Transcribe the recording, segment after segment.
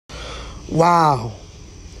Wow.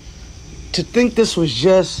 To think this was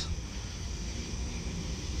just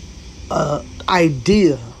an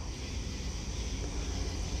idea,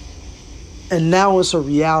 and now it's a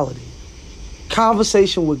reality.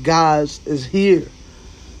 Conversation with Gods is here.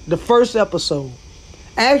 The first episode.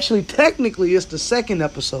 Actually, technically, it's the second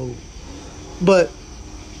episode. But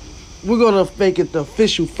we're going to make it the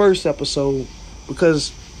official first episode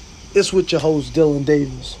because it's with your host, Dylan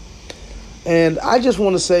Davis. And I just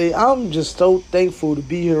want to say I'm just so thankful to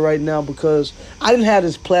be here right now because I didn't have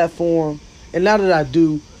this platform. And now that I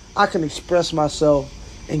do, I can express myself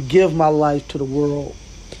and give my life to the world.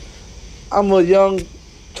 I'm a young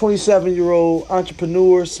 27-year-old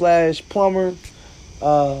entrepreneur / plumber.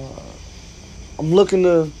 I'm looking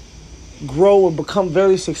to grow and become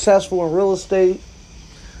very successful in real estate.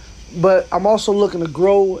 But I'm also looking to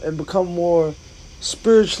grow and become more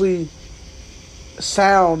spiritually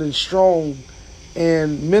sound and strong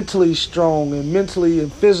and mentally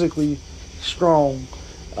and physically strong.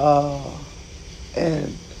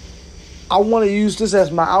 And I want to use this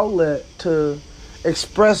as my outlet to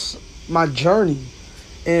express my journey.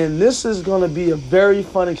 And this is going to be a very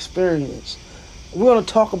fun experience. We're going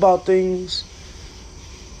to talk about things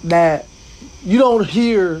that you don't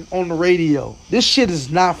hear on the radio. This shit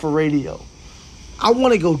is not for radio. I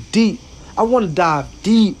want to go deep. I want to dive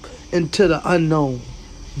deep into the unknown,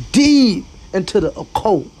 deep into the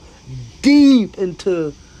occult, deep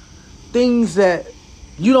into things that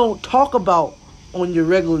you don't talk about on your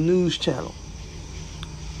regular news channel.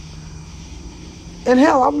 And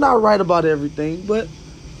hell, I'm not right about everything, but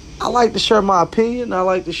I like to share my opinion. I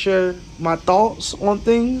like to share my thoughts on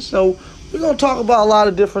things. So we're going to talk about a lot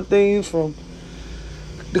of different things, from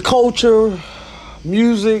the culture,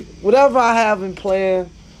 music, whatever I have in plan.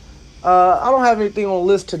 I don't have anything on the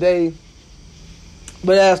list today,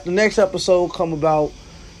 but as the next episode come about,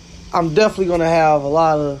 I'm definitely going to have a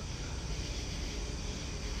lot of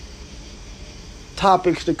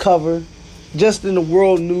topics to cover, just in the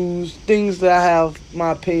world news, things that I have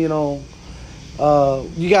my opinion on.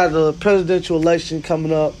 You got the presidential election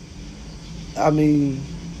coming up. I mean,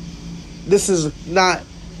 this is not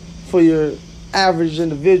for your average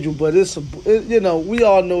individual, but we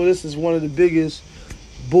all know this is one of the biggest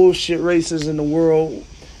bullshit races in the world.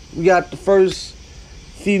 We got the first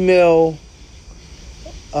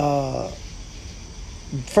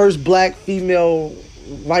black female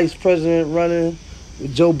vice president running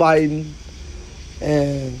with Joe Biden.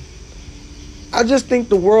 And I just think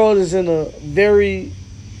the world is in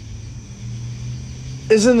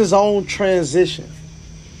its own transition.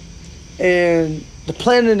 And the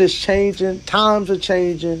planet is changing. Times are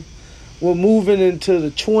changing. We're moving into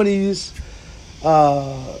the 20s.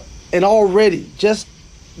 And already, just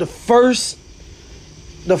the first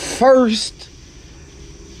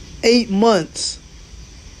 8 months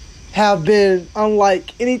have been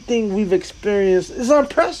unlike anything we've experienced. It's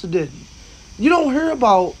unprecedented. You don't hear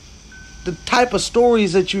about the type of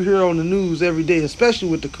stories that you hear on the news every day, especially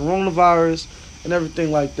with the coronavirus and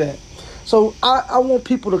everything like that. So I want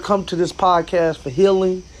people to come to this podcast for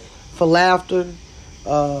healing, for laughter,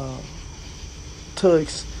 to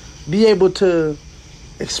be able to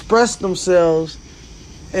express themselves.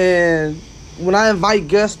 And when I invite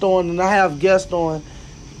guests on, and I have guests on,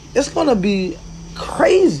 it's gonna be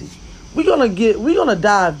crazy. We're gonna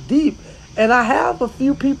dive deep, and I have a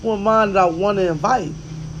few people in mind that I want to invite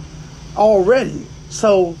already.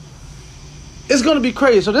 So it's gonna be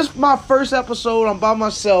crazy. So this is my first episode. I'm by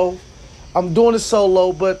myself. I'm doing it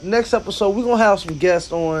solo, but next episode we're gonna have some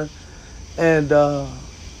guests on, and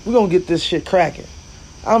we're gonna get this shit cracking.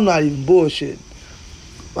 I'm not even bullshitting.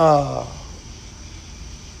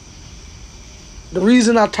 The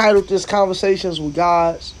reason I titled this Conversations with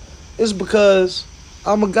Gods is because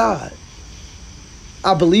I'm a God.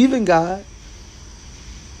 I believe in God,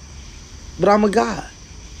 but I'm a God.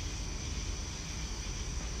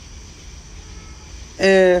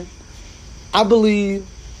 And I believe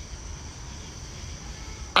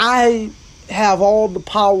I have all the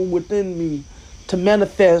power within me to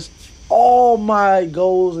manifest all my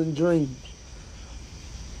goals and dreams.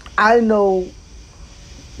 I know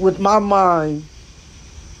with my mind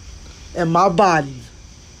and my body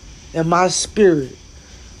and my spirit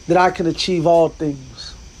that I can achieve all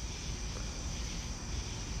things.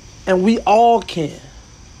 And we all can.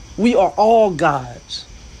 We are all gods.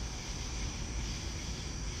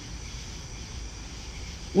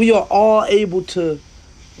 We are all able to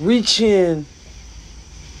reach in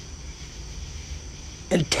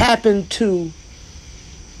and tap into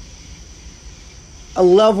a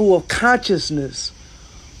level of consciousness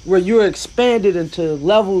where you're expanded into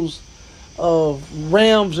levels of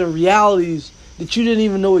realms and realities that you didn't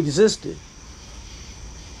even know existed.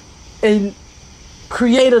 And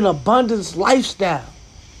create an abundance lifestyle.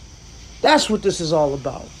 That's what this is all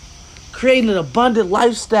about. Creating an abundant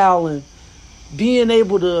lifestyle and being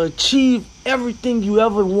able to achieve everything you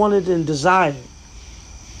ever wanted and desired.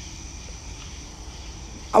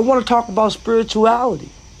 I want to talk about spirituality.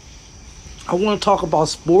 I want to talk about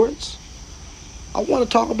sports. I want to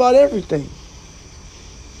talk about everything.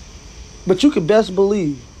 But you can best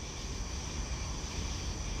believe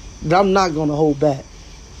that I'm not going to hold back.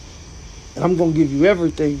 And I'm going to give you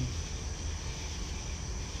everything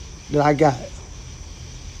that I got.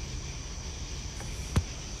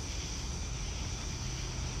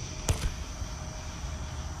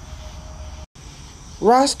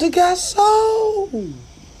 Rasta got soul.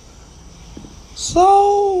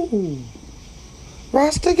 Soul.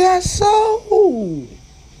 Rasta got soul.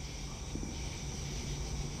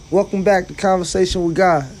 Welcome back to Conversation with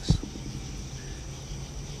Guys.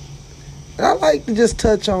 And I like to just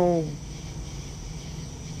touch on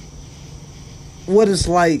what it's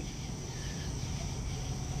like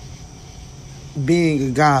being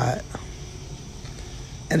a God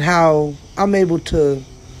and how I'm able to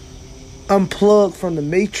unplug from the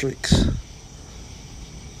matrix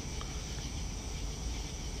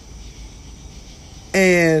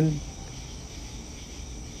and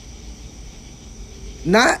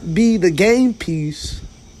not be the game piece,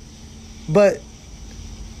 but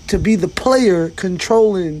to be the player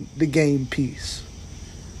controlling the game piece.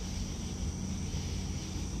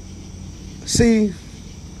 See,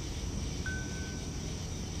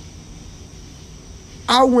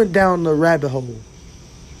 I went down the rabbit hole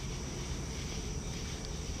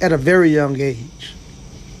at a very young age.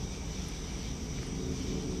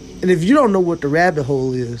 And if you don't know what the rabbit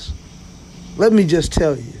hole is, let me just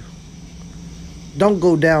tell you, don't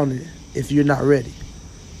go down it if you're not ready.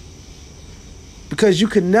 Because you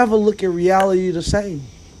can never look at reality the same.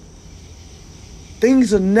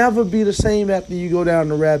 Things will never be the same after you go down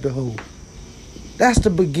the rabbit hole. That's the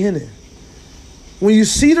beginning. When you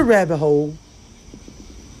see the rabbit hole,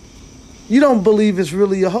 you don't believe it's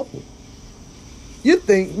really a hole. You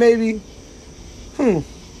think maybe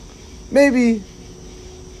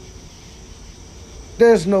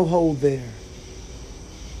there's no hole there.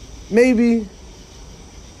 Maybe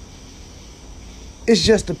it's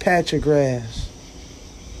just a patch of grass.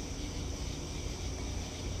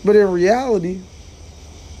 But in reality,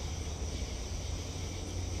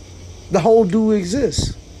 the hole do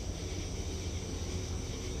exist.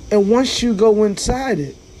 And once you go inside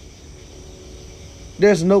it,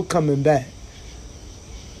 there's no coming back.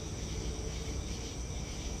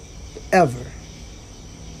 Ever.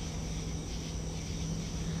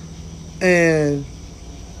 And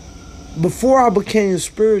before I became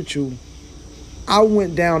spiritual, I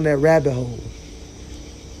went down that rabbit hole.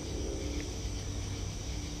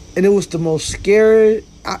 And it was the most scary.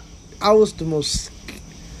 I'm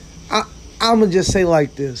going to just say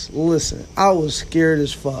like this. Listen, I was scared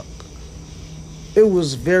as fuck. It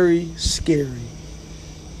was very scary.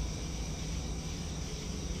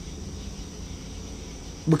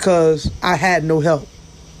 Because I had no help.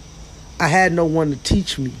 I had no one to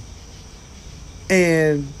teach me.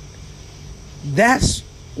 And that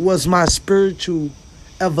was my spiritual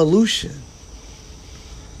evolution.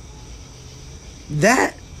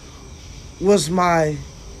 That was my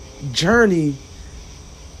journey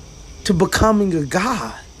to becoming a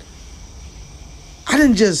God. I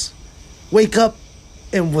didn't just wake up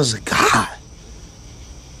and was a God.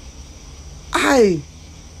 I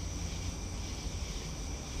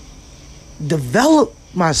developed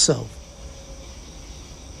myself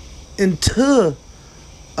into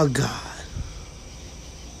a God.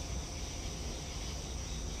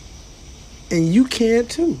 And you can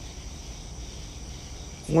too.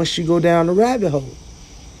 Once you go down the rabbit hole.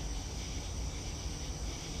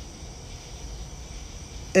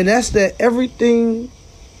 And that's that everything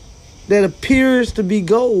that appears to be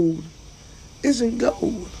gold isn't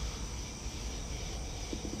gold.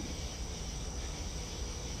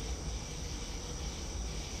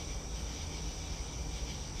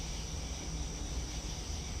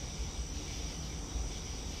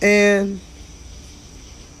 And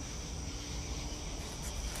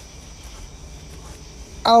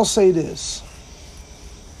I'll say this.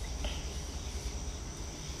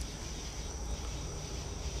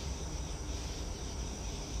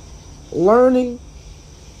 Learning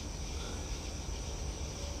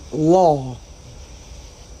law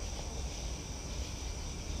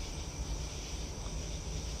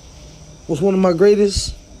was one of my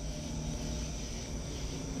greatest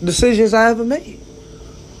decisions I ever made.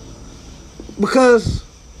 Because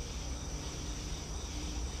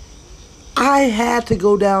I had to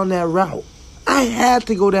go down that route. I had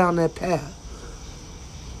to go down that path.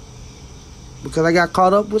 Because I got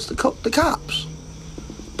caught up with the cops.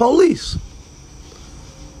 Police.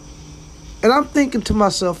 And I'm thinking to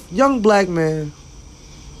myself, young black man,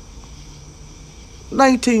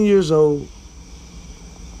 19 years old,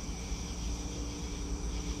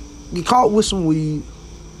 get caught with some weed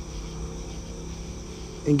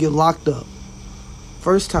and get locked up.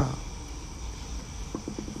 First time.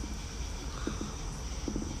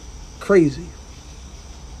 Crazy.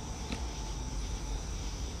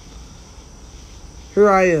 Here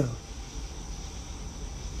I am.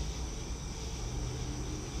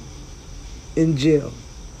 In jail.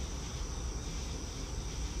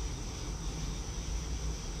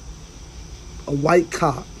 A white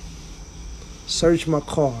cop searched my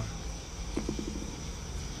car,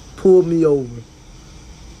 pulled me over,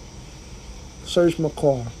 searched my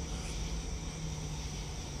car,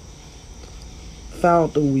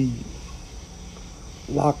 found the weed,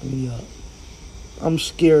 locked me up. I'm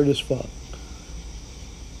scared as fuck.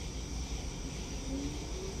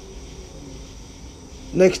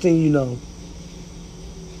 Next thing you know,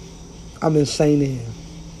 I'm in St. Anne.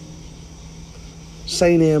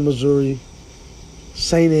 St. Anne, Missouri.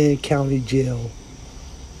 St. Anne County Jail.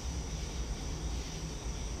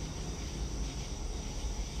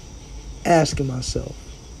 Asking myself,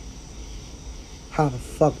 how the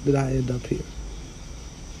fuck did I end up here?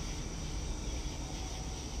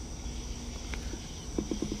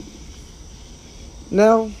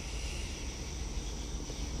 Now,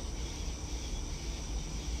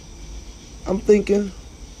 I'm thinking,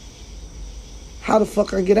 how the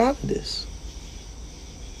fuck I get out of this?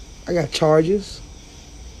 I got charges.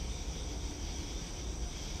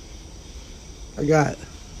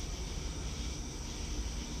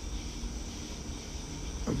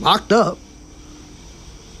 I'm locked up.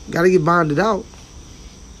 Gotta get bonded out.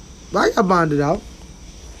 But I got bonded out.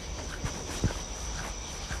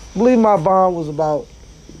 I believe my bond was about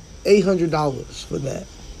 $800 for that.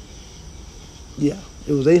 Yeah,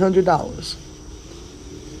 it was $800.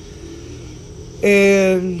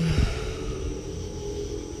 And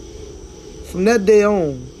from that day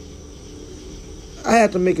on, I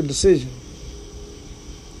had to make a decision.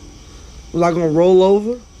 Was I going to roll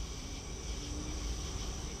over?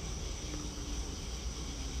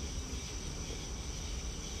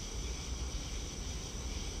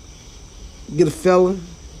 Get a felon?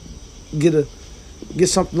 Get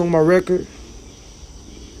something on my record?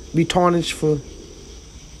 Be tarnished for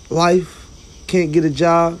life? Can't get a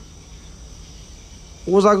job?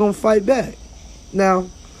 Or was I going to fight back? Now,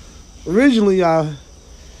 originally I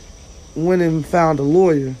went and found a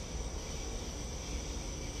lawyer.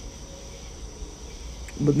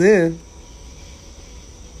 But then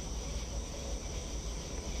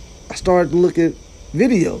I started to look at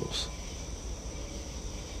videos.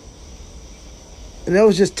 And that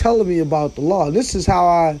was just telling me about the law. This is how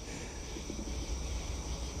I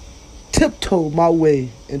tiptoed my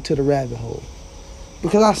way into the rabbit hole.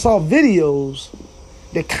 Because I saw videos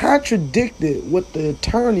that contradicted what the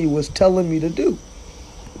attorney was telling me to do.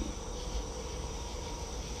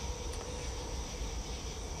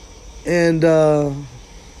 And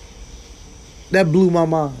that blew my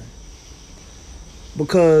mind.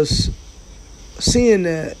 Because seeing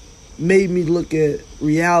that made me look at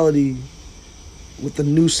reality with a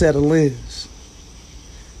new set of lens.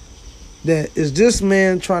 That is this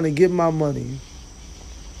man trying to get my money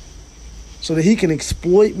so that he can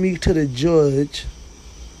exploit me to the judge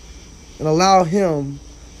and allow him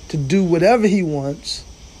to do whatever he wants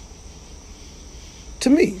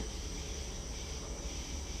to me?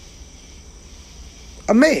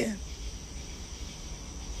 A man.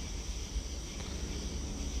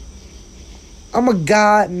 I'm a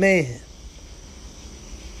God man.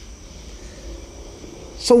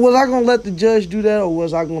 So was I going to let the judge do that, or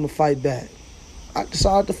was I going to fight back? I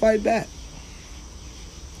decided to fight back.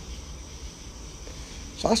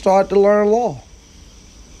 So I started to learn law.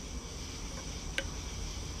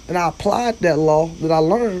 And I applied that law that I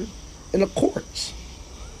learned in the courts.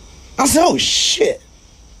 I said, oh shit.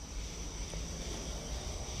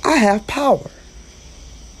 I have power.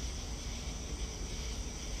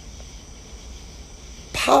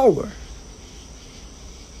 Power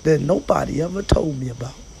that nobody ever told me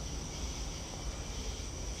about.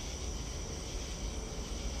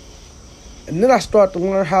 And then I start to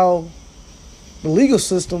learn how the legal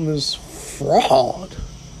system is fraud.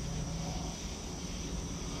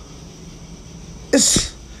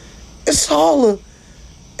 It's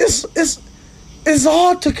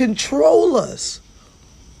all to control us.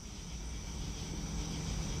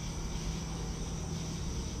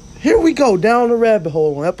 Here we go, down the rabbit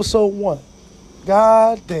hole on episode 1.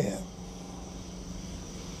 God damn.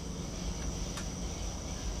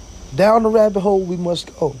 Down the rabbit hole we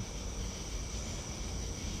must go.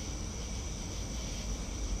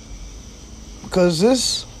 Because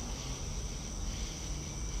this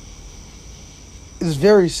is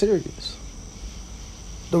very serious.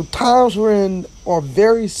 The times we're in are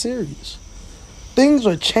very serious. Things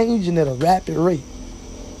are changing at a rapid rate.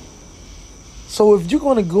 So if you're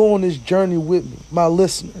going to go on this journey with me, my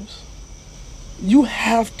listeners, you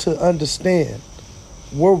have to understand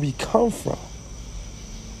where we come from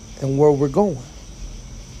and where we're going.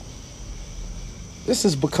 This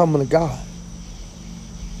is becoming a God.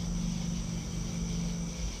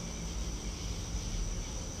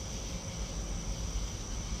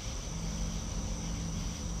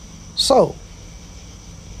 So,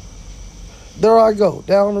 there I go,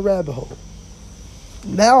 down the rabbit hole.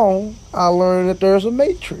 Now, I learned that there's a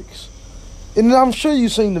Matrix. And I'm sure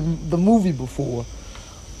you've seen the movie before.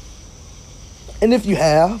 And if you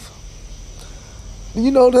have, you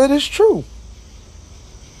know that it's true.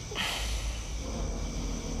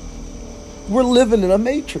 We're living in a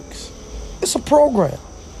Matrix. It's a program.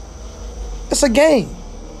 It's a game.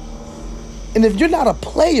 And if you're not a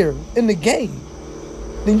player in the game,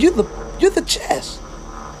 then you're the chess.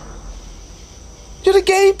 You're the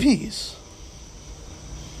game piece.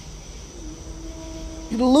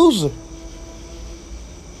 You're the loser.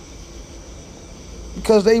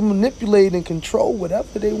 Because they manipulate and control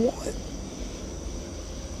whatever they want.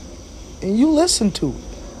 And you listen to it.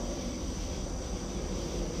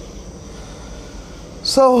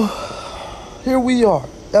 So, here we are,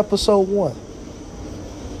 episode 1.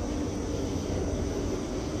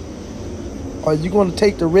 Are you going to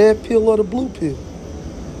take the red pill or the blue pill?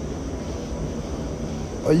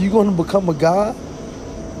 Are you going to become a God?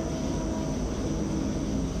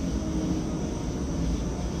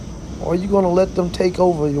 Or are you going to let them take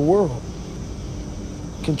over your world?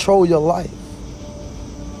 Control your life.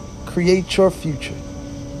 Create your future.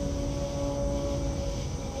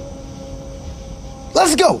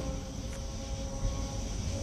 Let's go!